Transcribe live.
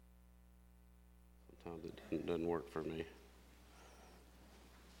Sometimes it doesn't work for me.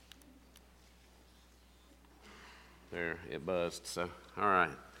 There, it buzzed. So, all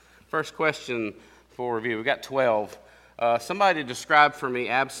right. First question for review. We've got 12. Somebody describe for me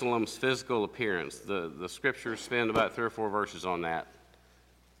Absalom's physical appearance. The scriptures spend about 3 or 4 verses on that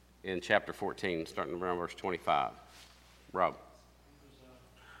in chapter 14, starting around verse 25. Rob.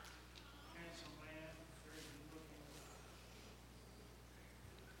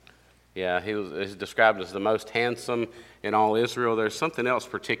 Yeah, he's described as the most handsome in all Israel. There's something else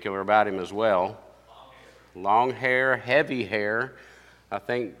particular about him as well. Long hair, heavy hair. I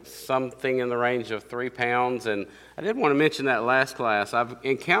think something in the range of 3 pounds. And I did want to mention that last class. I've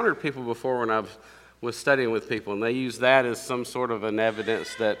encountered people before when I was studying with people, and they use that as some sort of an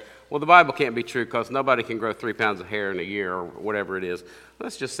evidence that, well, the Bible can't be true because nobody can grow 3 pounds of hair in a year or whatever it is.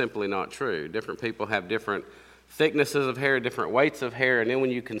 That's just simply not true. Different people have different thicknesses of hair, different weights of hair, and then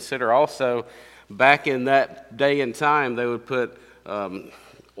when you consider also back in that day and time, they would put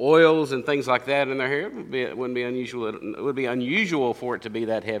oils and things like that in their hair. It wouldn't be unusual. It would be unusual for it to be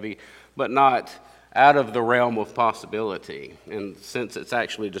that heavy, but not out of the realm of possibility. And since it's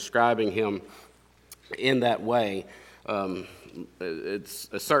actually describing him in that way, it's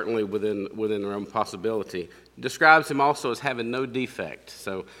certainly within the realm of possibility. It describes him also as having no defect.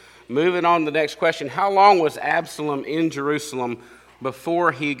 So, moving on to the next question, how long was Absalom in Jerusalem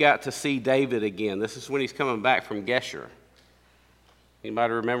before he got to see David again? This is when he's coming back from Geshur.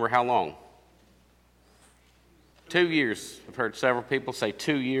 Anybody remember how long? 2 years. I've heard several people say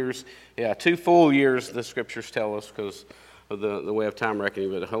 2 years. Yeah, 2 full years, the scriptures tell us, because of the way of time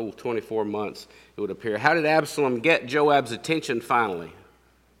reckoning, but a whole 24 months it would appear. How did Absalom get Joab's attention finally?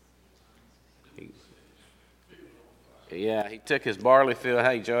 He took his barley field.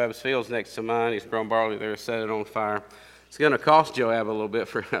 Hey, Joab's field's next to mine. He's grown barley there, set it on fire. It's going to cost Joab a little bit,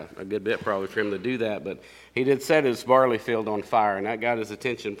 a good bit probably for him to do that, but he did set his barley field on fire, and that got his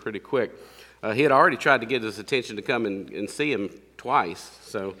attention pretty quick. He had already tried to get his attention to come and see him twice,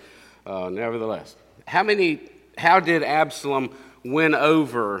 so nevertheless. How did Absalom win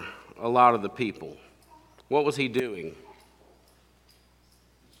over a lot of the people? What was he doing?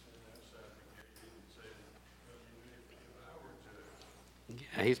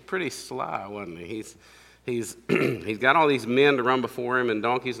 Yeah, he's pretty sly, wasn't he? He's got all these men to run before him and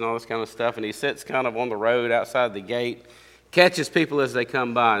donkeys and all this kind of stuff, and he sits kind of on the road outside the gate, catches people as they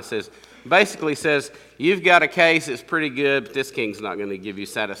come by, and basically says, you've got a case, it's pretty good, but this king's not going to give you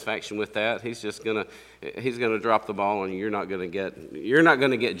satisfaction with that. He's going to drop the ball, and you're not going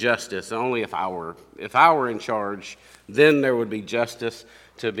to get justice. Only if I were in charge, then there would be justice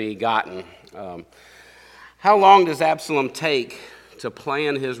to be gotten. How long does Absalom take to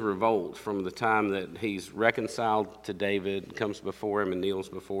plan his revolt from the time that he's reconciled to David, comes before him and kneels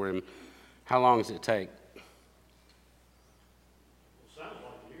before him? How long does it take? Sounds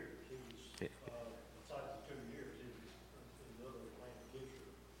like years. He was, besides the 2 years, he was in the other land of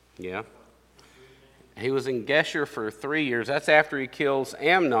Geshur. Yeah. He was in Geshur for 3 years. That's after he kills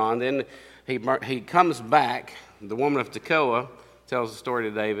Amnon. Then he comes back. The woman of Tekoa tells the story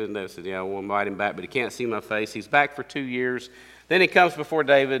to David, and they said, yeah, we'll invite him back, but he can't see my face. He's back for 2 years. Then he comes before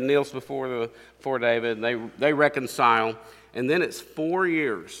David, kneels before David, and they reconcile. And then it's 4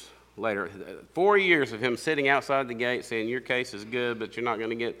 years later, 4 years of him sitting outside the gate saying, your case is good, but you're not going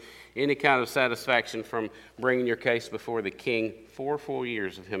to get any kind of satisfaction from bringing your case before the king. 4 full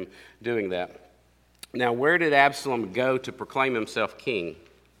years of him doing that. Now, where did Absalom go to proclaim himself king?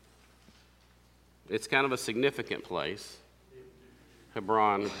 It's kind of a significant place.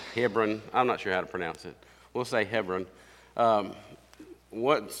 Hebron, I'm not sure how to pronounce it. We'll say Hebron.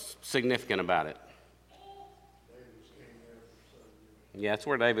 What's significant about it? Yeah, it's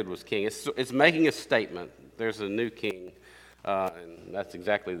where David was king. It's making a statement. There's a new king, and that's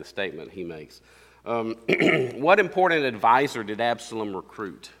exactly the statement he makes. What important advisor did Absalom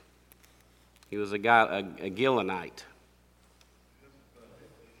recruit? He was a Gilonite.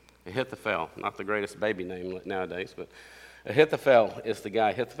 Ahithophel, not the greatest baby name nowadays, but Ahithophel is the guy,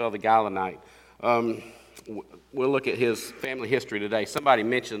 Ahithophel the Gilonite. We'll look at his family history today. Somebody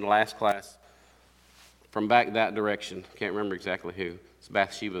mentioned in the last class from back that direction. Can't remember exactly who. It's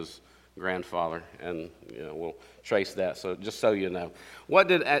Bathsheba's grandfather, and we'll trace that. So just so you know. What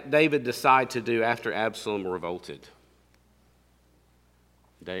did David decide to do after Absalom revolted?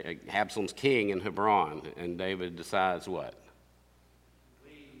 Absalom's king in Hebron, and David decides what?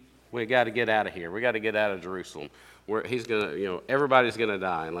 We got to get out of here. We got to get out of Jerusalem. Everybody's gonna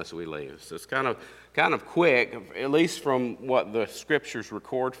die unless we leave. So it's kind of quick, at least from what the scriptures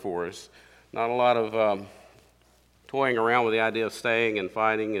record for us. Not a lot of toying around with the idea of staying and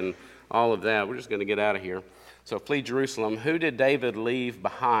fighting and all of that. We're just going to get out of here. So flee Jerusalem. Who did David leave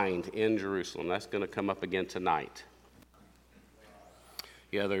behind in Jerusalem? That's going to come up again tonight.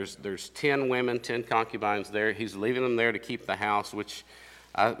 Yeah, there's 10 women, 10 concubines there. He's leaving them there to keep the house, which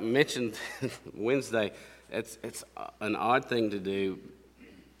I mentioned Wednesday. It's an odd thing to do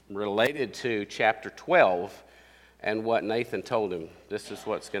related to chapter 12 and what Nathan told him. This is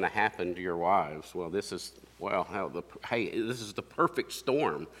what's going to happen to your wives. Well, this is the perfect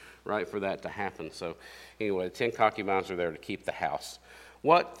storm, right, for that to happen. So anyway, 10 concubines are there to keep the house.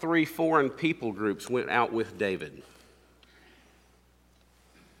 What 3 foreign people groups went out with David?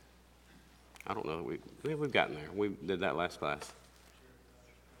 I don't know. We've gotten there. We did that last class.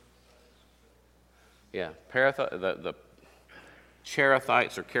 Yeah, the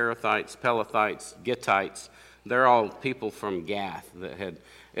Cherethites or Kerethites, Pelethites, Gittites, they're all people from Gath that had,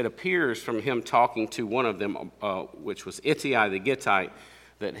 it appears from him talking to one of them, which was Ittai the Gittite,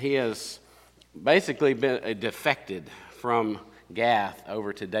 that he has basically been defected from Gath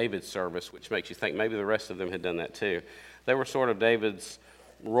over to David's service, which makes you think maybe the rest of them had done that too. They were sort of David's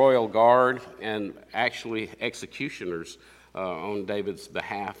royal guard and actually executioners on David's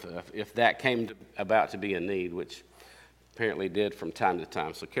behalf if that came about to be a need, which apparently did from time to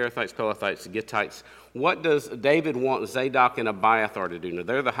time. So Kerethites, Pelethites, Gittites. What does David want Zadok and Abiathar to do? Now,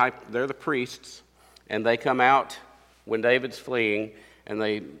 they're the priests, and they come out when David's fleeing, and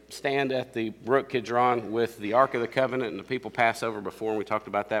they stand at the brook Kidron with the Ark of the Covenant, and the people pass over before, and we talked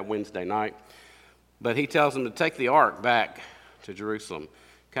about that Wednesday night. But he tells them to take the ark back to Jerusalem.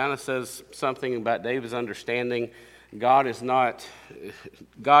 Kind of says something about David's understanding. God doesn't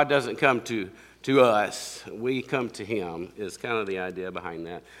come to us. We come to him, is kind of the idea behind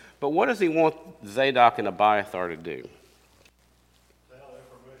that. But what does he want Zadok and Abiathar to do? Tell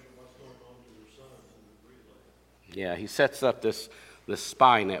information what's going on to their sons and relay. Yeah, he sets up this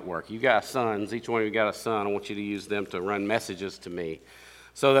spy network. You got sons. Each one of you got a son. I want you to use them to run messages to me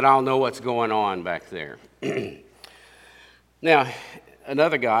so that I'll know what's going on back there. Now,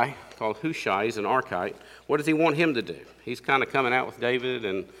 another guy called Hushai, he's an Archite. What does he want him to do? He's kind of coming out with David,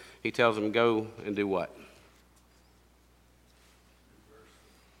 and he tells him, go and do what?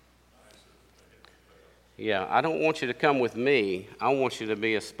 Yeah, I don't want you to come with me. I want you to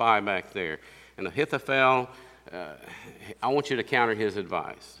be a spy back there. And Ahithophel, I want you to counter his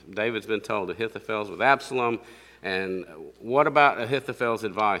advice. David's been told Ahithophel's with Absalom. And what about Ahithophel's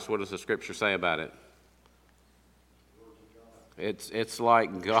advice? What does the scripture say about it? It's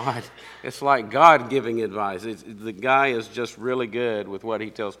like God. It's like God giving advice. The guy is just really good with what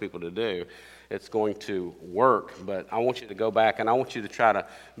he tells people to do. It's going to work, but I want you to go back and I want you to try to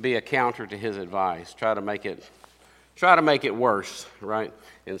be a counter to his advice. Try to make it worse, right,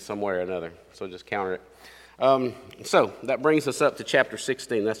 in some way or another. So just counter it. So that brings us up to chapter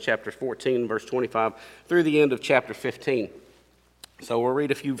 16. That's chapter 14, verse 25, through the end of chapter 15. So we'll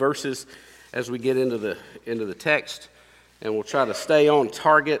read a few verses as we get into the text. And we'll try to stay on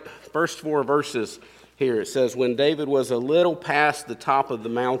target. First 4 verses here, it says, when David was a little past the top of the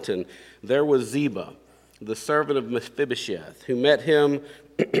mountain, there was Ziba, the servant of Mephibosheth, who met him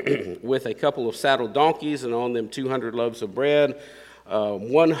with a couple of saddled donkeys, and on them 200 loaves of bread,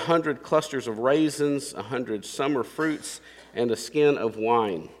 100 clusters of raisins, 100 summer fruits, and a skin of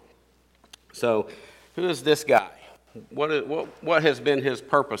wine. So, who is this guy? What has been his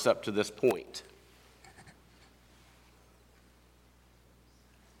purpose up to this point?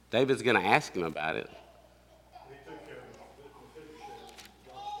 David's going to ask him about it. He took care of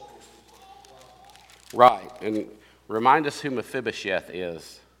Right, and remind us who Mephibosheth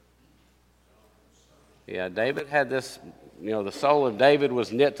is. Yeah, David had this, the soul of David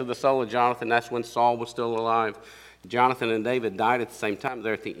was knit to the soul of Jonathan. That's when Saul was still alive. Jonathan and David died at the same time.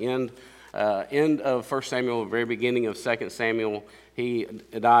 They're at the end of 1 Samuel, the very beginning of 2 Samuel. He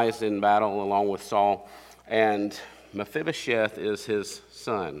dies in battle along with Saul, and Mephibosheth is his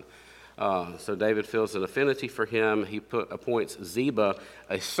son. So David feels an affinity for him. He appoints Ziba,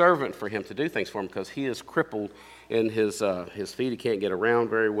 a servant for him to do things for him because he is crippled in his feet. He can't get around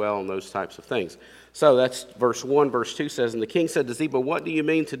very well and those types of things. So that's verse 1. Verse 2 says, and the king said to Ziba, what do you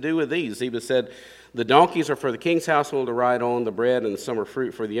mean to do with these? Ziba said, the donkeys are for the king's household to ride on, the bread and the summer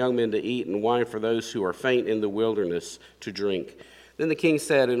fruit for the young men to eat, and wine for those who are faint in the wilderness to drink. Then the king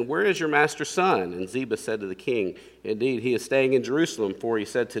said, and where is your master's son? And Ziba said to the king, indeed, he is staying in Jerusalem, for he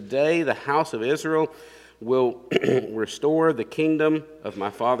said, today the house of Israel will restore the kingdom of my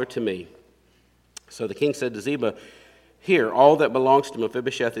father to me. So the king said to Ziba, here, all that belongs to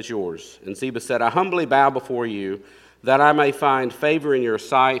Mephibosheth is yours. And Ziba said, I humbly bow before you, that I may find favor in your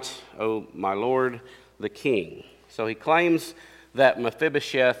sight, O my lord the king. So he claims that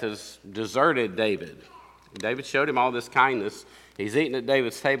Mephibosheth has deserted David. David showed him all this kindness. He's eating at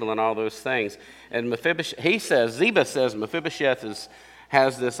David's table and all those things. And Ziba says Mephibosheth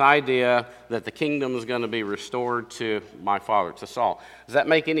has this idea that the kingdom is going to be restored to my father, to Saul. Does that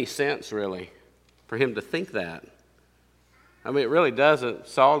make any sense, really, for him to think that? I mean, it really doesn't.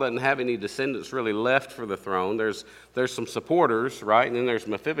 Saul doesn't have any descendants really left for the throne. There's some supporters, right? And then there's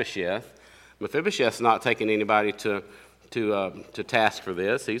Mephibosheth. Mephibosheth's not taking anybody to task for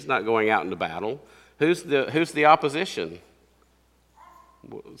this. He's not going out into battle. Who's the opposition?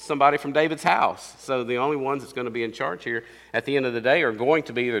 Somebody from David's house. So the only ones that's going to be in charge here at the end of the day are going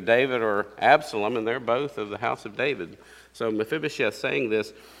to be either David or Absalom, and they're both of the house of David. So Mephibosheth saying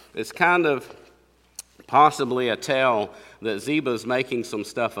this is kind of possibly a tell that Ziba's making some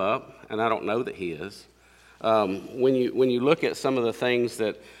stuff up, and I don't know that he is. When you look at some of the things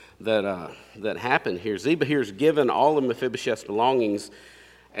that happen here, Ziba here is given all of Mephibosheth's belongings.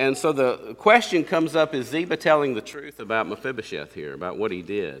 And so the question comes up, is Ziba telling the truth about Mephibosheth here, about what he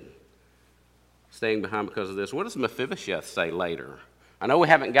did? Staying behind because of this. What does Mephibosheth say later? I know we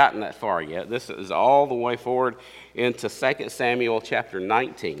haven't gotten that far yet. This is all the way forward into 2 Samuel chapter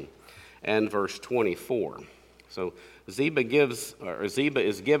 19 and verse 24. So Ziba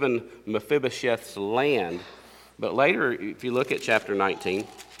is given Mephibosheth's land. But later, if you look at chapter 19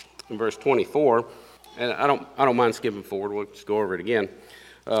 and verse 24, and I don't mind skipping forward, we'll just go over it again.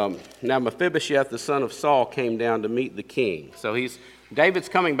 Now Mephibosheth, the son of Saul, came down to meet the king. So David's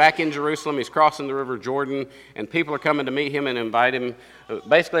coming back in Jerusalem. He's crossing the river Jordan, and people are coming to meet him and invite him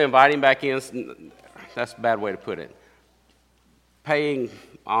back in. That's a bad way to put it. Paying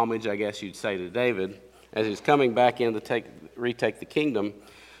homage, I guess you'd say, to David as he's coming back in to retake the kingdom.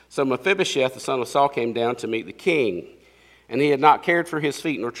 So Mephibosheth, the son of Saul, came down to meet the king. And he had not cared for his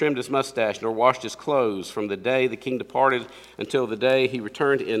feet, nor trimmed his mustache, nor washed his clothes from the day the king departed until the day he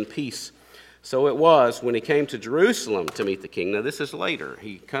returned in peace. So it was when he came to Jerusalem to meet the king. Now this is later.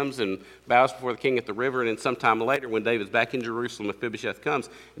 He comes and bows before the king at the river, and then sometime later when David's back in Jerusalem, Mephibosheth comes,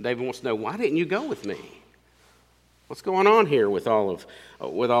 and David wants to know, why didn't you go with me? What's going on here with all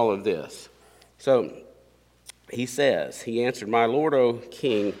of this? So he answered, my lord, O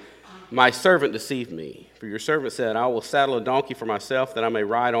king, my servant deceived me. For your servant said, I will saddle a donkey for myself, that I may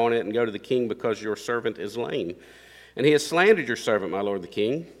ride on it and go to the king, because your servant is lame. And he has slandered your servant, my lord the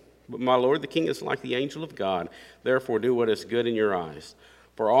king. But my lord the king is like the angel of God. Therefore do what is good in your eyes.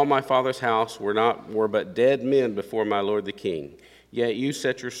 For all my father's house were but dead men before my lord the king. Yet you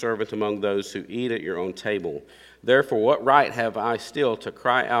set your servant among those who eat at your own table. Therefore what right have I still to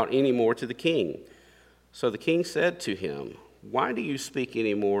cry out any more to the king? So the king said to him, why do you speak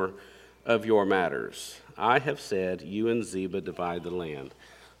any more of your matters? I have said, you and Ziba divide the land.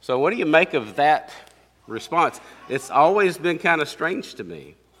 So what do you make of that response? It's always been kind of strange to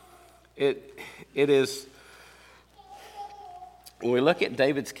me. It is, when we look at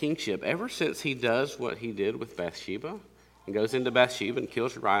David's kingship, ever since he does what he did with Bathsheba, and goes into Bathsheba and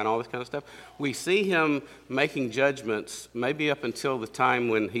kills Uriah and all this kind of stuff, we see him making judgments maybe up until the time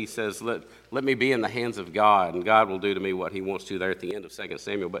when he says, let me be in the hands of God, and God will do to me what he wants to there at the end of 2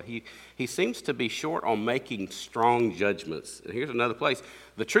 Samuel. But he seems to be short on making strong judgments. And here's another place.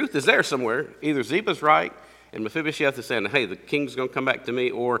 The truth is there somewhere. Either Ziba's right, and Mephibosheth is saying, hey, the king's going to come back to me,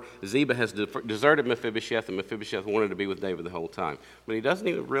 or Ziba has deserted Mephibosheth, and Mephibosheth wanted to be with David the whole time. But he doesn't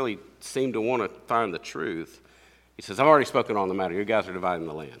even really seem to want to find the truth. He says, I've already spoken on the matter. You guys are dividing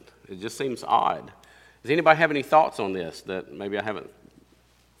the land. It just seems odd. Does anybody have any thoughts on this that maybe I haven't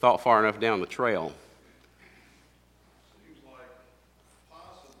thought far enough down the trail? Seems like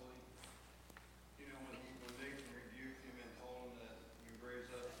possibly, when Nathan rebuked him and told him that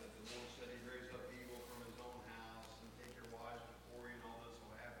the Lord said he'd raise up evil from his own house and take your wives before you, and all this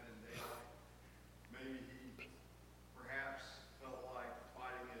will happen in daylight. Maybe he perhaps felt like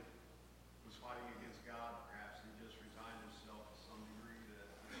was fighting against God. Perhaps he just resigned himself to some degree that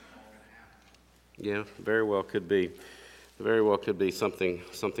it was all going to happen. Yeah, very well could be. Very well could be something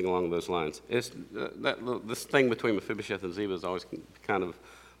along those lines. This thing between Mephibosheth and Ziba has always kind of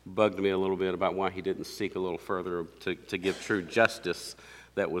bugged me a little bit about why he didn't seek a little further to give true justice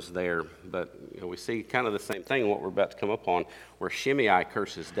that was there. But we see kind of the same thing in what we're about to come up on, where Shimei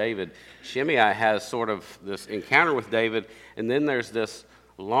curses David. Shimei has sort of this encounter with David, and then there's this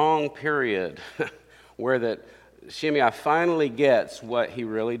long period where that Shimei finally gets what he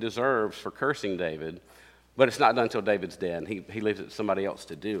really deserves for cursing David. But it's not done until David's dead. He leaves it to somebody else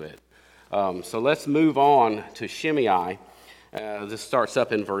to do it. So let's move on to Shimei. This starts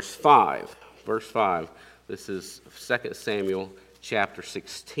up in verse 5. Verse 5. This is 2 Samuel chapter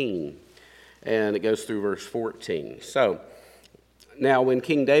 16. And it goes through verse 14. So, now when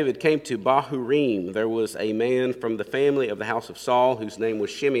King David came to Bahurim, there was a man from the family of the house of Saul whose name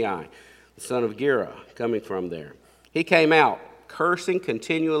was Shimei, the son of Gera, coming from there. He came out, cursing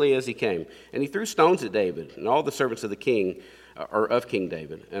continually as he came, and he threw stones at David and all the servants of the king, or of King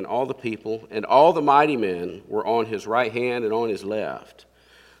David, and all the people, and all the mighty men were on his right hand and on his left.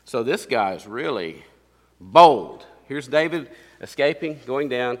 So this guy is really bold. Here's David escaping, going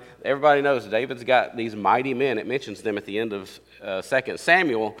down. Everybody knows David's got these mighty men. It mentions them at the end of 2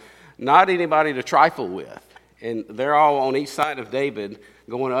 Samuel. Not anybody to trifle with. And they're all on each side of David,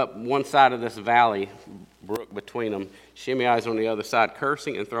 going up one side of this valley, brook between them. Shimei's on the other side,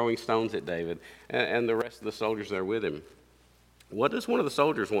 cursing and throwing stones at David, and the rest of the soldiers there with him. What does one of the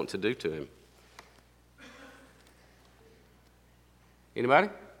soldiers want to do to him? Anybody?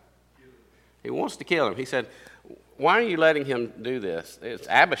 He wants to kill him. He said, why are you letting him do this? It's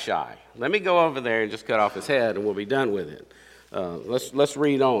Abishai. Let me go over there and just cut off his head, and we'll be done with it. Let's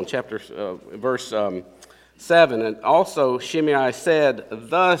read on, verse 7. And also Shimei said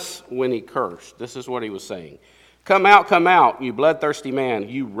thus when he cursed. This is what he was saying. Come out, you bloodthirsty man,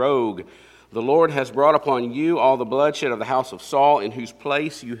 you rogue. The Lord has brought upon you all the bloodshed of the house of Saul, in whose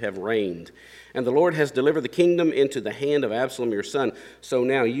place you have reigned. And the Lord has delivered the kingdom into the hand of Absalom your son. So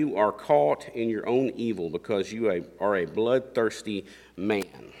now you are caught in your own evil, because you are a bloodthirsty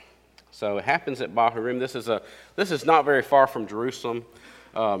man. So it happens at Bahurim. This is not very far from Jerusalem.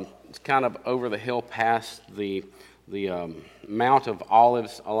 It's kind of over the hill past the Mount of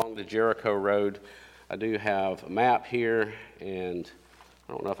Olives along the Jericho Road. I do have a map here, and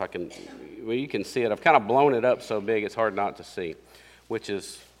I don't know if I can. Well, you can see it. I've kind of blown it up so big it's hard not to see, which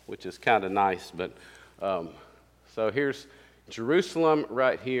is kind of nice. But so here's Jerusalem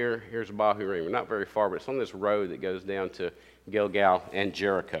right here. Here's Bahurim. We're not very far, but it's on this road that goes down to Gilgal and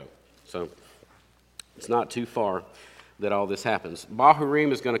Jericho. So it's not too far that all this happens.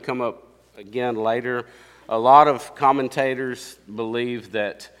 Bahurim is going to come up again later. A lot of commentators believe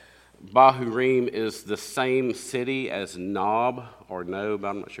that Bahurim is the same city as Nob, or Nob,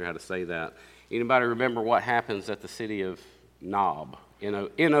 I'm not sure how to say that. Anybody remember what happens at the city of Nob,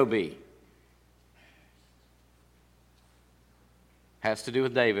 N-O-B? Has to do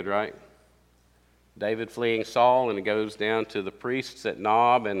with David, right? David fleeing Saul, and it goes down to the priests at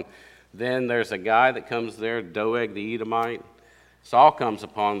Nob, and then there's a guy that comes there, Doeg the Edomite. Saul comes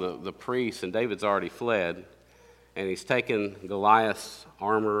upon the priests, and David's already fled, and he's taken Goliath's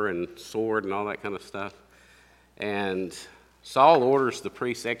armor and sword and all that kind of stuff. And Saul orders the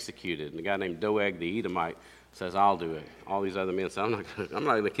priests executed, and a guy named Doeg the Edomite says, I'll do it. All these other men say, I'm not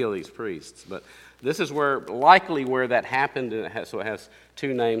going to kill these priests. But this is likely where that happened, and so it has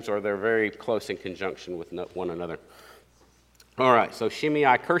two names, or they're very close in conjunction with one another. All right, so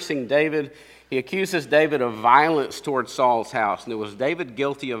Shimei cursing David. He accuses David of violence towards Saul's house. And was David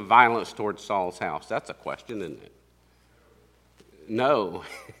guilty of violence towards Saul's house? That's a question, isn't it? No.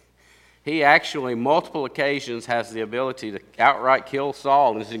 He actually, multiple occasions, has the ability to outright kill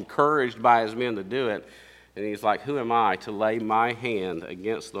Saul, and is encouraged by his men to do it. And he's like, who am I to lay my hand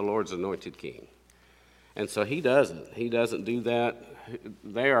against the Lord's anointed king? And so he doesn't. He doesn't do that.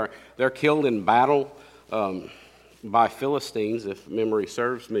 They're killed in battle by Philistines, if memory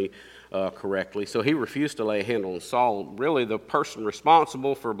serves me correctly. So he refused to lay a hand on Saul. Really, the person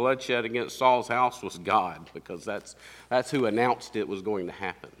responsible for bloodshed against Saul's house was God, because that's who announced it was going to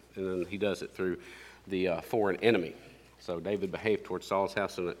happen. And then he does it through the foreign enemy. So David behaved towards Saul's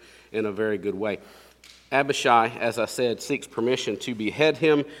house in a very good way. Abishai, as I said, seeks permission to behead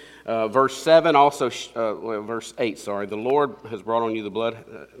him. Verse 7, also, verse 8, sorry. The Lord has brought on you the blood.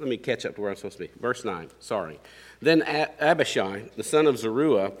 Let me catch up to where I'm supposed to be. Verse 9, sorry. Then Abishai, the son of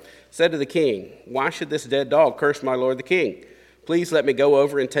Zeruiah, said to the king, why should this dead dog curse my lord the king? Please let me go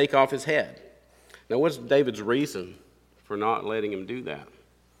over and take off his head. Now, what's David's reason for not letting him do that?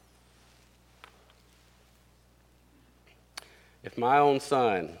 If my own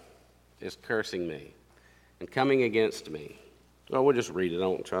son is cursing me and coming against me, well, we'll just read it. I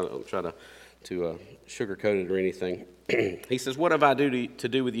don't try to sugarcoat it or anything. He says, what have I to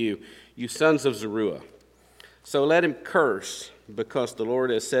do with you, you sons of Zeruiah? So let him curse, because the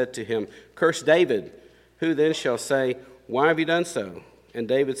Lord has said to him, curse David. Who then shall say, why have you done so? And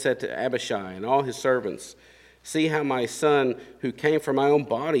David said to Abishai and all his servants, see how my son who came from my own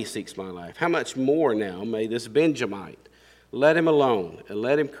body seeks my life. How much more now may this Benjamite? Let him alone and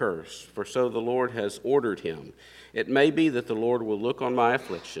let him curse, for so the Lord has ordered him. It may be that the Lord will look on my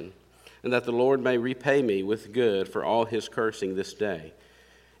affliction, and that the Lord may repay me with good for all his cursing this day.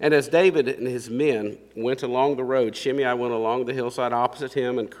 And as David and his men went along the road, Shimei went along the hillside opposite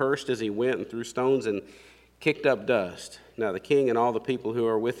him and cursed as he went and threw stones and kicked up dust. Now the king and all the people who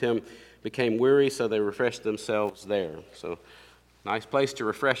were with him became weary, so they refreshed themselves there. So nice place to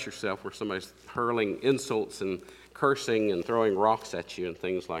refresh yourself where somebody's hurling insults and cursing and throwing rocks at you and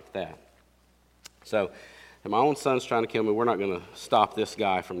things like that. So my own son's trying to kill me. We're not going to stop this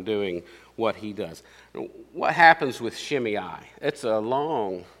guy from doing what he does. What happens with Shimei? It's a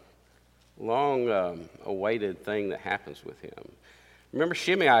long awaited thing that happens with him. Remember,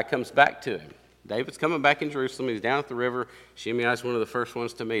 Shimei comes back to him. David's coming back in Jerusalem. He's down at the river. Shimei is one of the first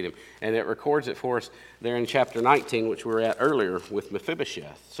ones to meet him. And it records it for us there in chapter 19, which we were at earlier with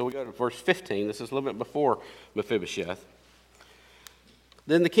Mephibosheth. So we go to verse 15. This is a little bit before Mephibosheth.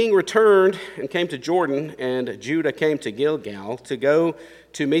 Then the king returned and came to Jordan, and Judah came to Gilgal to go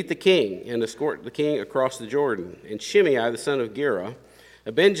to meet the king and escort the king across the Jordan. And Shimei, the son of Gera,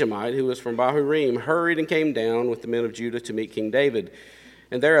 a Benjamite who was from Bahurim, hurried and came down with the men of Judah to meet King David.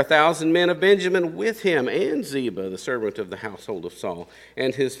 And there 1,000 men of Benjamin with him, and Ziba, the servant of the household of Saul,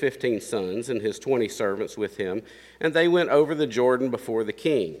 and his 15 sons, and his 20 servants with him. And they went over the Jordan before the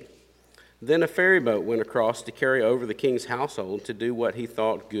king. Then a ferry boat went across to carry over the king's household to do what he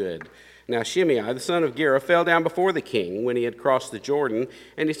thought good. Now Shimei, the son of Gera, fell down before the king when he had crossed the Jordan,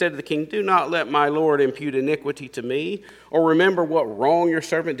 and he said to the king, "Do not let my lord impute iniquity to me, or remember what wrong your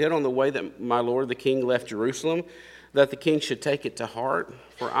servant did on the way that my lord the king left Jerusalem, that the king should take it to heart.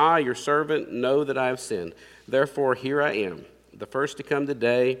 For I, your servant, know that I have sinned. Therefore here I am, the first to come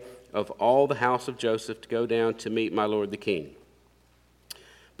today of all the house of Joseph to go down to meet my lord the king."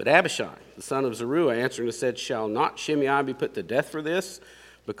 But Abishai, the son of Zeruiah, answered and said, "Shall not Shimei be put to death for this,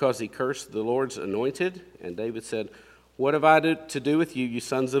 because he cursed the Lord's anointed?" And David said, "What have I to do with you, you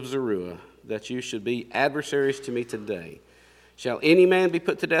sons of Zeruiah, that you should be adversaries to me today? Shall any man be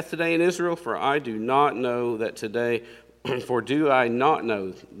put to death today in Israel? For I do not know that today, do I not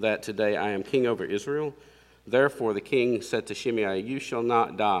know that today I am king over Israel?" Therefore the king said to Shimei, "You shall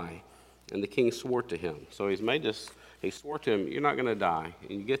not die." And the king swore to him. So he swore to him, "You're not going to die."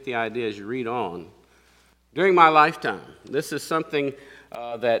 And you get the idea as you read on. During my lifetime, this is something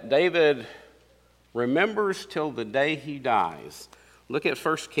that David remembers till the day he dies. Look at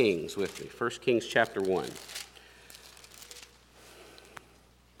 1 Kings with me, 1 Kings chapter 1.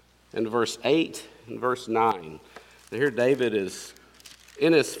 And verse 8 and verse 9. Now here David is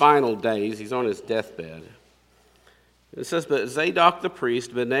in his final days. He's on his deathbed. It says, "But Zadok the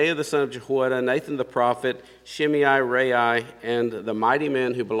priest, Benaiah the son of Jehoiada, Nathan the prophet, Shimei, Rei, and the mighty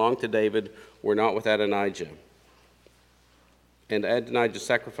men who belonged to David were not with Adonijah." And Adonijah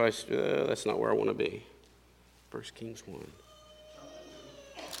sacrificed, that's not where I want to be. 1 Kings 1.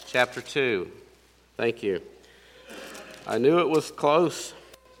 Chapter 2. Thank you. I knew it was close.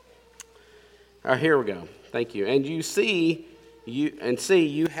 Here we go. Thank you. "And you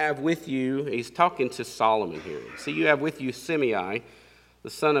have with you," he's talking to Solomon here. "See, you have with you Shimei, the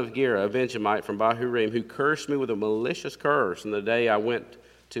son of Gera, a Benjamite from Bahurim, who cursed me with a malicious curse in the day I went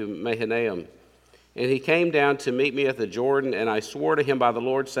to Mahanaim. And he came down to meet me at the Jordan, and I swore to him by the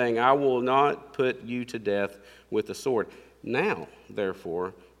Lord, saying, I will not put you to death with the sword. Now,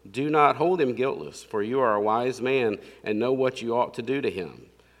 therefore, do not hold him guiltless, for you are a wise man and know what you ought to do to him.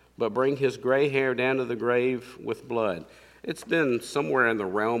 But bring his gray hair down to the grave with blood." It's been somewhere in the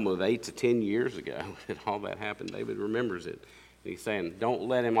realm of 8 to 10 years ago that all that happened. David remembers it. And he's saying, don't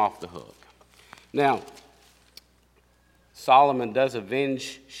let him off the hook. Now, Solomon does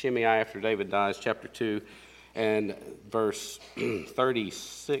avenge Shimei after David dies, chapter 2 and verse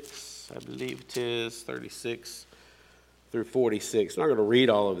 36, I believe it is, 36 through 46. I'm not going to read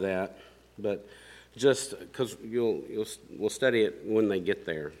all of that, but just because we'll study it when they get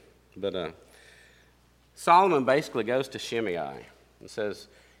there. But Solomon basically goes to Shimei and says,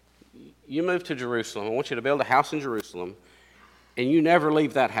 "You move to Jerusalem. I want you to build a house in Jerusalem, and you never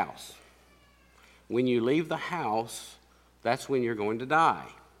leave that house. When you leave the house, that's when you're going to die."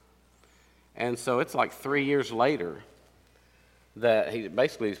 And so it's like 3 years later that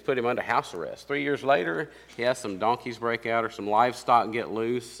he's put him under house arrest. 3 years later, he has some donkeys break out or some livestock get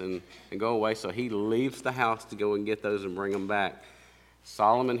loose and go away. So he leaves the house to go and get those and bring them back.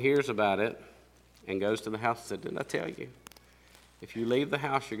 Solomon hears about it and goes to the house and said, "Didn't I tell you? If you leave the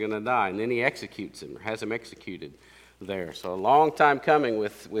house, you're going to die." And then he executes him, or has him executed there. So a long time coming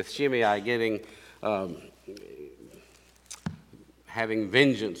with Shimei getting, having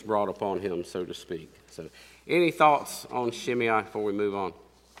vengeance brought upon him, so to speak. So any thoughts on Shimei before we move on?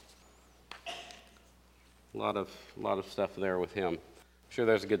 A lot of stuff there with him. I'm sure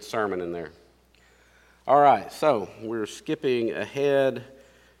there's a good sermon in there. All right, so we're skipping ahead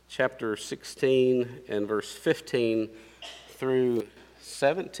chapter 16 and verse 15 through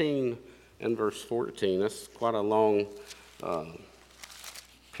 17 and verse 14. That's quite a long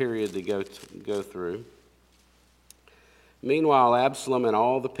period to go through. Meanwhile, Absalom and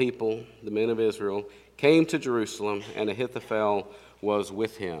all the people, the men of Israel, came to Jerusalem, and Ahithophel was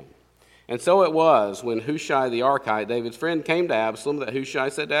with him. And so it was, when Hushai the Archite, David's friend, came to Absalom, that Hushai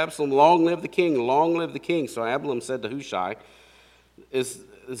said to Absalom, "Long live the king, long live the king." So Absalom said to Hushai,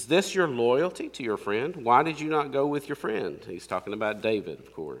 Is this your loyalty to your friend? Why did you not go with your friend?" He's talking about David,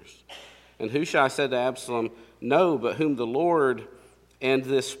 of course. And Hushai said to Absalom, "No, but whom the Lord and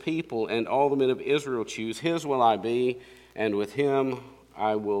this people and all the men of Israel choose, his will I be, and with him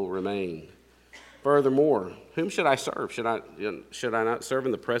I will remain. Furthermore, whom should I serve? Should I not serve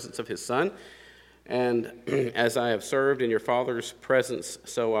in the presence of his son? And as I have served in your father's presence,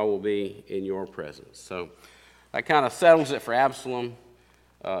 so I will be in your presence." So that kind of settles it for Absalom.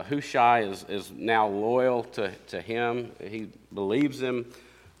 Hushai is now loyal to him. He believes him.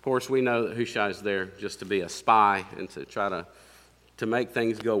 Of course, we know that Hushai is there just to be a spy and to try to make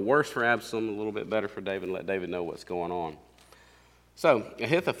things go worse for Absalom, a little bit better for David, and let David know what's going on. So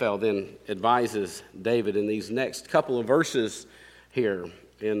Ahithophel then advises David in these next couple of verses here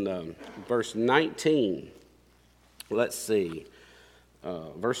in verse 19. Let's see.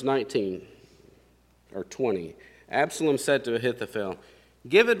 Verse 19 or 20. Absalom said to Ahithophel,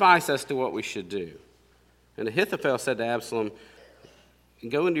 "Give advice as to what we should do." And Ahithophel said to Absalom,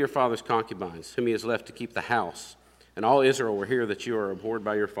 "Go into your father's concubines, whom he has left to keep the house, and all Israel will hear that you are abhorred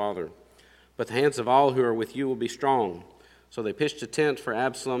by your father. But the hands of all who are with you will be strong." So they pitched a tent for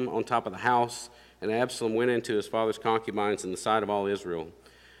Absalom on top of the house, and Absalom went into his father's concubines in the sight of all Israel.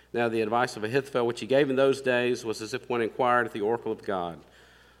 Now the advice of Ahithophel, which he gave in those days, was as if one inquired at the oracle of God.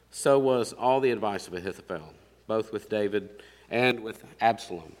 So was all the advice of Ahithophel, both with David and with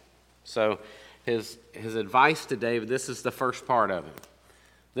Absalom. So his advice to David, this is the first part of it.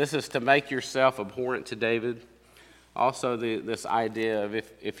 This is to make yourself abhorrent to David. Also, this idea of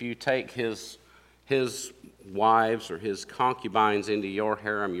if you take his wives or his concubines into your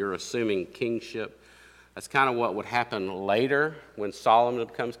harem, you're assuming kingship. That's kind of what would happen later when Solomon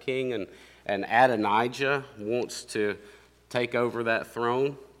becomes king, and Adonijah wants to take over that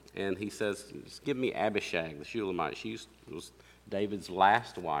throne. And he says, "Just give me Abishag, the Shulamite." She was David's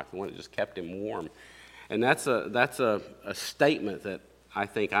last wife, the one that just kept him warm. And that's a statement that I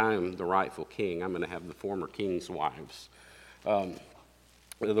think I am the rightful king. I'm going to have the former king's wives.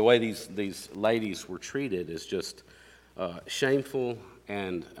 The way these ladies were treated is just shameful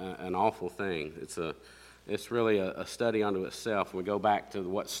and an awful thing. It's really a study unto itself. We go back to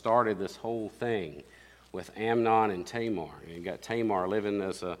what started this whole thing with Amnon and Tamar. You got Tamar living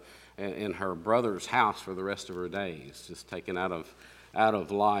in her brother's house for the rest of her days, just taken out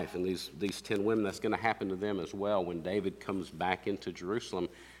of life. And these 10 women, that's going to happen to them as well. When David comes back into Jerusalem,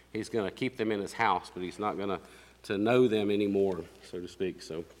 he's going to keep them in his house, but he's not going to know them anymore, so to speak.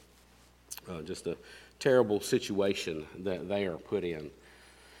 So just a terrible situation that they are put in.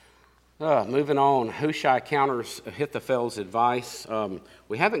 Moving on, Hushai counters Ahithophel's advice.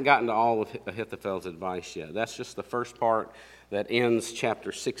 We haven't gotten to all of Ahithophel's advice yet. That's just the first part that ends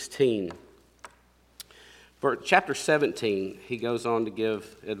chapter 16. For chapter 17, he goes on to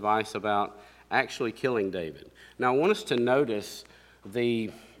give advice about actually killing David. Now, I want us to notice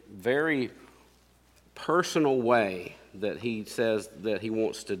the very personal way that he says that he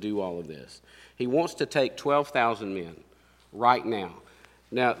wants to do all of this. He wants to take 12,000 men right now.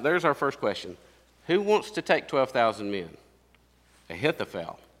 Now, there's our first question. Who wants to take 12,000 men?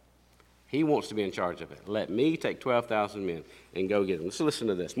 Ahithophel. He wants to be in charge of it. Let me take 12,000 men and go get them. Let's listen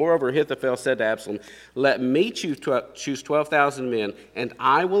to this. Moreover, Ahithophel said to Absalom, "Let me choose 12,000 men, and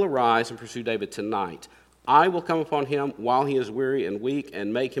I will arise and pursue David tonight. I will come upon him while he is weary and weak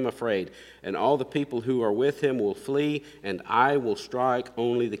and make him afraid. And all the people who are with him will flee, and I will strike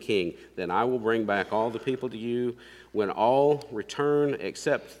only the king. Then I will bring back all the people to you. When all return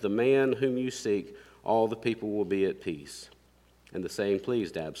except the man whom you seek, all the people will be at peace." And the saying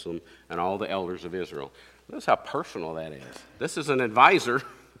pleased Absalom and all the elders of Israel. Notice how personal that is. This is an advisor.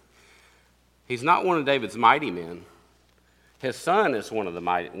 He's not one of David's mighty men. His son is one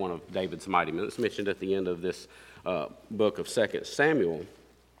of David's mighty men. It's mentioned at the end of this book of 2 Samuel.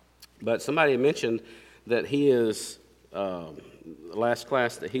 But somebody mentioned that he is, last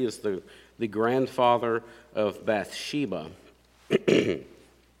class, that he is the grandfather of Bathsheba.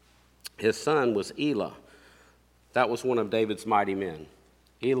 His son was Elah. That was one of David's mighty men.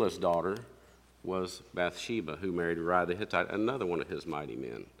 Elah's daughter was Bathsheba, who married Uriah the Hittite, another one of his mighty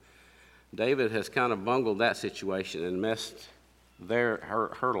men. David has kind of bungled that situation and messed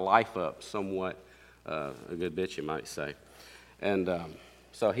her life up somewhat, a good bit, you might say. And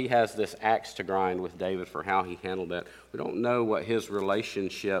so he has this axe to grind with David for how he handled that. We don't know what his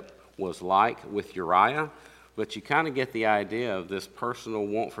relationship was like with Uriah, but you kind of get the idea of this personal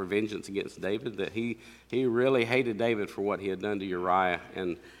want for vengeance against David, that he really hated David for what he had done to Uriah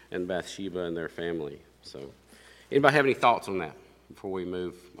and Bathsheba and their family. So anybody have any thoughts on that before we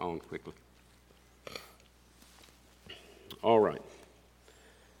move on quickly? All right.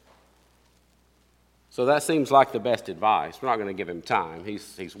 So that seems like the best advice. We're not going to give him time.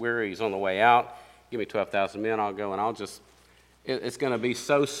 He's weary. He's on the way out. Give me 12,000 men. I'll go, and I'll just, it's going to be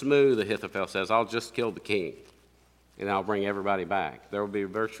so smooth, Ahithophel says, I'll just kill the king, and I'll bring everybody back. There will be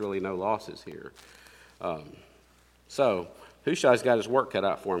virtually no losses here. So Hushai's got his work cut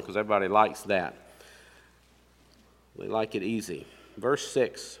out for him because everybody likes that. They like it easy. Verse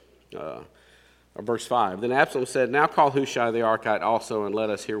 6, or verse 5. Then Absalom said, now call Hushai the Archite also, and let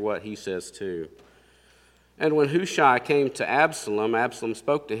us hear what he says too. And when Hushai came to Absalom, Absalom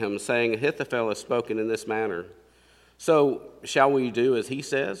spoke to him, saying, Ahithophel has spoken in this manner. So shall we do as he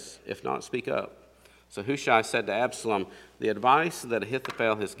says? If not, speak up. So Hushai said to Absalom, the advice that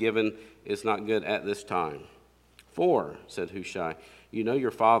Ahithophel has given is not good at this time. For, said Hushai, you know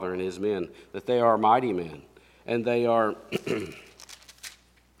your father and his men, that they are mighty men, and they are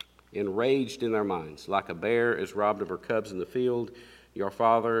enraged in their minds. Like a bear is robbed of her cubs in the field, your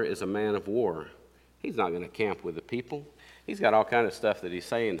father is a man of war. He's not going to camp with the people. He's got all kind of stuff that he's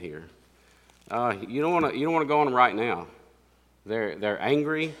saying here. You don't want to go on them right now. They're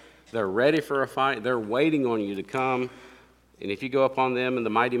angry. They're ready for a fight. They're waiting on you to come. And if you go up on them and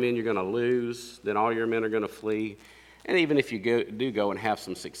the mighty men, you're going to lose. Then all your men are going to flee. And even if you do go and have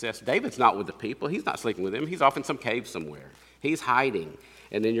some success, David's not with the people. He's not sleeping with them. He's off in some cave somewhere. He's hiding.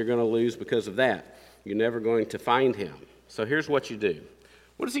 And then you're going to lose because of that. You're never going to find him. So here's what you do.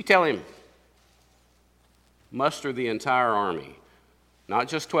 What does he tell him? Muster the entire army. Not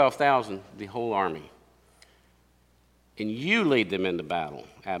just 12,000, the whole army. And you lead them into battle,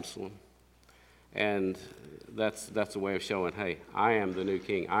 Absalom. And that's a way of showing, hey, I am the new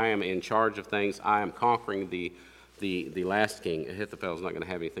king. I am in charge of things. I am conquering the last king. Ahithophel's not going to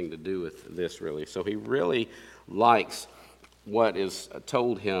have anything to do with this, really. So he really likes what is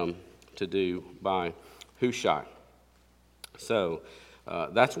told him to do by Hushai. So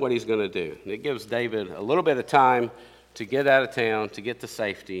that's what he's going to do. And it gives David a little bit of time to get out of town, to get to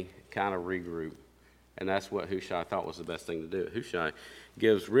safety, kind of regroup. And that's what Hushai thought was the best thing to do. Hushai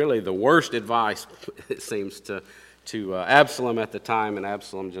gives really the worst advice, it seems, to Absalom at the time, and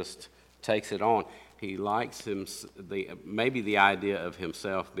Absalom just takes it on. He likes maybe the idea of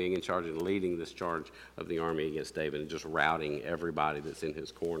himself being in charge and leading this charge of the army against David and just routing everybody that's in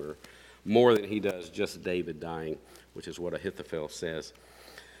his corner more than he does just David dying, which is what Ahithophel says.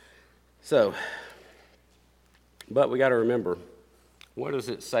 So, but we got to remember, what does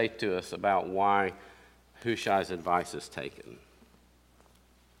it say to us about why Hushai's advice is taken?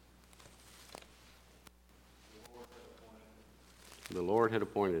 The Lord had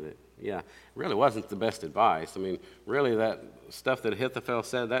appointed it. Yeah, it really wasn't the best advice. I mean, really that stuff that Ahithophel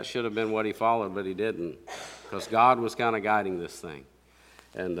said, that should have been what he followed, but he didn't, because God was kind of guiding this thing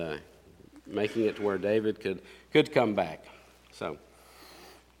and making it to where David could come back. So,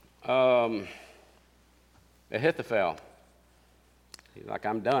 Ahithophel, he's like,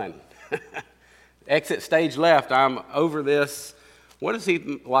 I'm done. Exit stage left. I'm over this. What does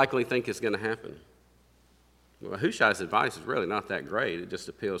he likely think is going to happen? Well, Hushai's advice is really not that great. It just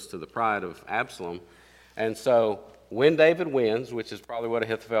appeals to the pride of Absalom. And so when David wins, which is probably what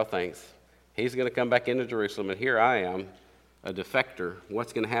Ahithophel thinks, he's going to come back into Jerusalem, and here I am, a defector.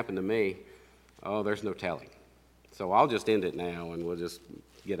 What's going to happen to me? Oh, there's no telling. So I'll just end it now, and we'll just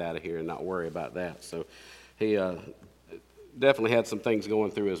get out of here and not worry about that. So he definitely had some things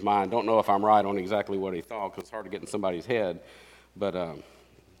going through his mind. Don't know if I'm right on exactly what he thought, because it's hard to get in somebody's head. But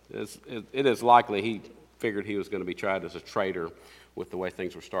it is likely he figured he was going to be tried as a traitor with the way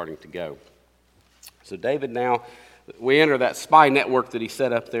things were starting to go. So David now, we enter that spy network that he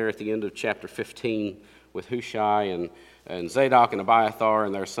set up there at the end of chapter 15 with Hushai and Zadok and Abiathar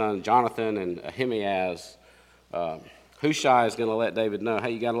and their son Jonathan and Ahimaaz. Hushai is going to let David know, hey,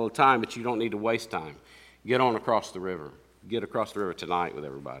 you got a little time, but you don't need to waste time. Get on across the river. Get across the river tonight with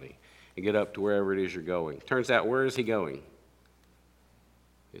everybody and get up to wherever it is you're going. Turns out, where is he going?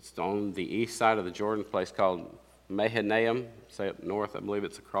 It's on the east side of the Jordan, a place called Mahanaim. Say up north, I believe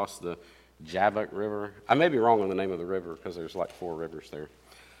it's across the Jabbok River. I may be wrong on the name of the river because there's like 4 rivers there.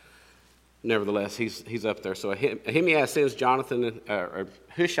 Nevertheless, he's up there. So Ahimaaz sends Jonathan, or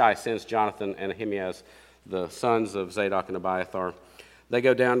Hushai sends Jonathan and Ahimaaz the sons of Zadok and Abiathar. They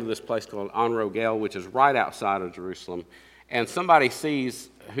go down to this place called En-Rogel, which is right outside of Jerusalem, and somebody sees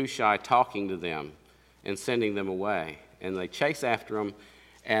Hushai talking to them and sending them away, and they chase after them,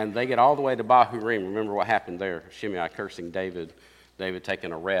 and they get all the way to Bahurim. Remember what happened there, Shimei cursing David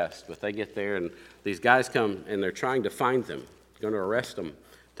taking a rest. But they get there, and these guys come, and they're trying to find them, going to arrest them,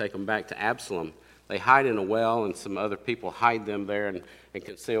 take them back to Absalom. They hide in a well, and some other people hide them there and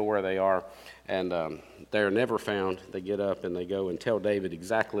conceal where they are, and they're never found. They get up, and they go and tell David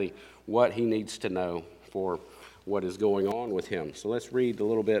exactly what he needs to know for what is going on with him. So let's read a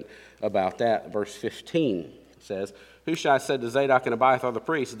little bit about that. Verse 15 says, Hushai said to Zadok and Abiathar the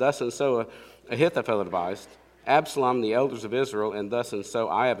priests, thus and so Ahithophel advised, Absalom the elders of Israel, and thus and so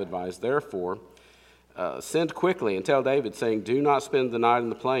I have advised. Therefore, send quickly and tell David, saying, do not spend the night in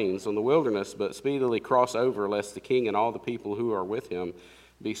the plains on the wilderness, but speedily cross over, lest the king and all the people who are with him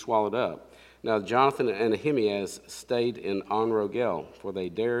be swallowed up. Now Jonathan and Ahimaaz stayed in En-Rogel, for they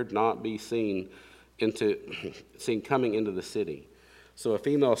dared not be seen coming into the city. So a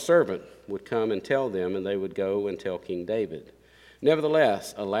female servant would come and tell them, and they would go and tell King David.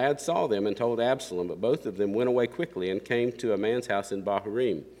 Nevertheless, a lad saw them and told Absalom, but both of them went away quickly and came to a man's house in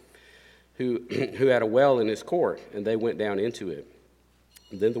Bahurim, who had a well in his court, and they went down into it.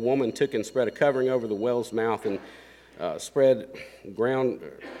 Then the woman took and spread a covering over the well's mouth and spread ground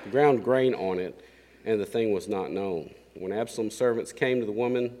grain on it, and the thing was not known. When Absalom's servants came to the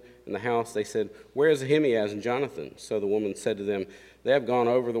woman in the house, they said, where is Ahimaaz and Jonathan? So the woman said to them, they have gone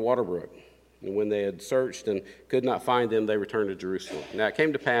over the water brook. And when they had searched and could not find them, they returned to Jerusalem. Now it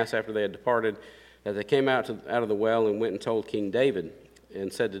came to pass after they had departed that they came out of the well and went and told King David,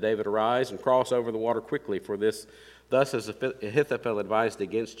 and said to David, arise and cross over the water quickly, for thus has Ahithophel advised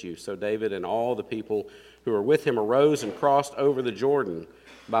against you. So David and all the people who were with him arose and crossed over the Jordan.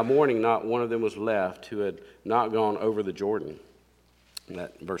 By morning not one of them was left who had not gone over the Jordan. And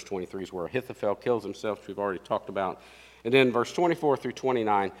that verse 23 is where Ahithophel kills himself, which we've already talked about. And then verse 24 through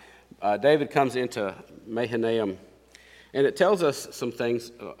 29, David comes into Mahanaim, and it tells us some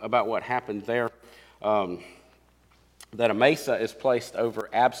things about what happened there. That Amasa is placed over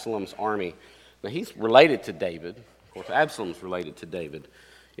Absalom's army. Now he's related to David. Of course, Absalom's related to David.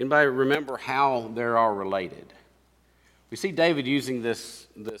 Anybody remember how they're all related? We see David using this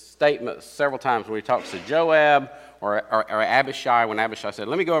statement several times when he talks to Joab or Abishai, when Abishai said,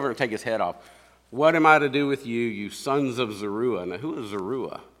 let me go over and take his head off. What am I to do with you, you sons of Zeruiah? Now, who is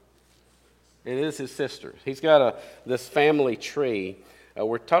Zeruiah? It is his sister. He's got this family tree.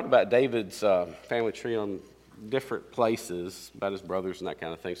 We're talking about David's family tree on different places, about his brothers and that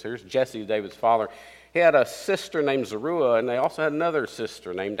kind of thing. So here's Jesse, David's father. He had a sister named Zeruiah, and they also had another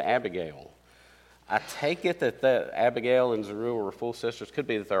sister named Abigail. I take it that Abigail and Zeruiah were full sisters. Could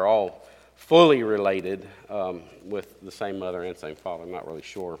be that they're all fully related with the same mother and same father. I'm not really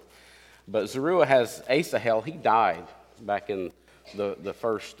sure. But Zeruiah has Asahel. He died back in the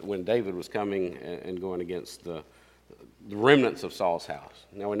first, when David was coming and going against the remnants of Saul's house.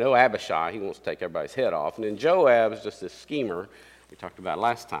 Now we know Abishai, he wants to take everybody's head off. And then Joab is just this schemer we talked about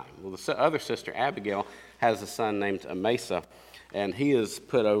last time. Well, the other sister, Abigail, has a son named Amasa, and he is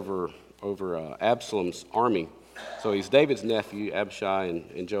put over Absalom's army. So he's David's nephew, Abishai,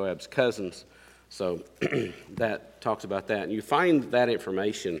 and Joab's cousins. So that talks about that. And you find that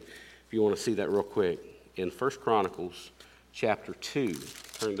information, if you want to see that real quick, in 1 Chronicles chapter 2.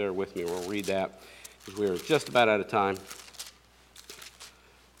 Turn there with me. We'll read that because we're just about out of time.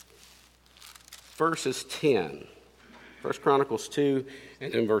 Verses 10. 1 Chronicles 2,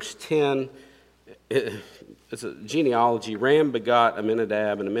 and in verse 10, it's a genealogy. Ram begot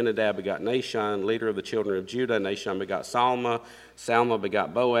Aminadab, and Aminadab begot Nahshon, leader of the children of Judah. Nahshon begot Salma. Salma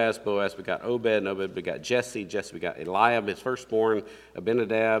begot Boaz. Boaz begot Obed, and Obed begot Jesse. Jesse begot Eliab, his firstborn.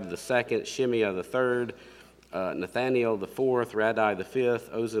 Abinadab the second. Shimea the third. Nathaniel the fourth. Radai the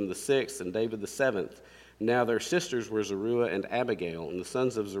fifth. Ozem the sixth. And David the seventh. Now their sisters were Zeruiah and Abigail, and the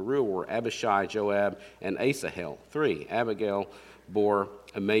sons of Zeruiah were Abishai, Joab, and Asahel. 3. Abigail bore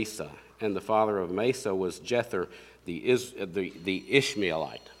Amasa, and the father of Amasa was Jether, the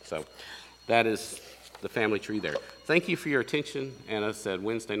Ishmaelite. So that is the family tree there. Thank you for your attention, and as I said,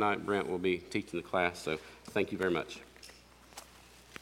 Wednesday night Brent will be teaching the class, so thank you very much.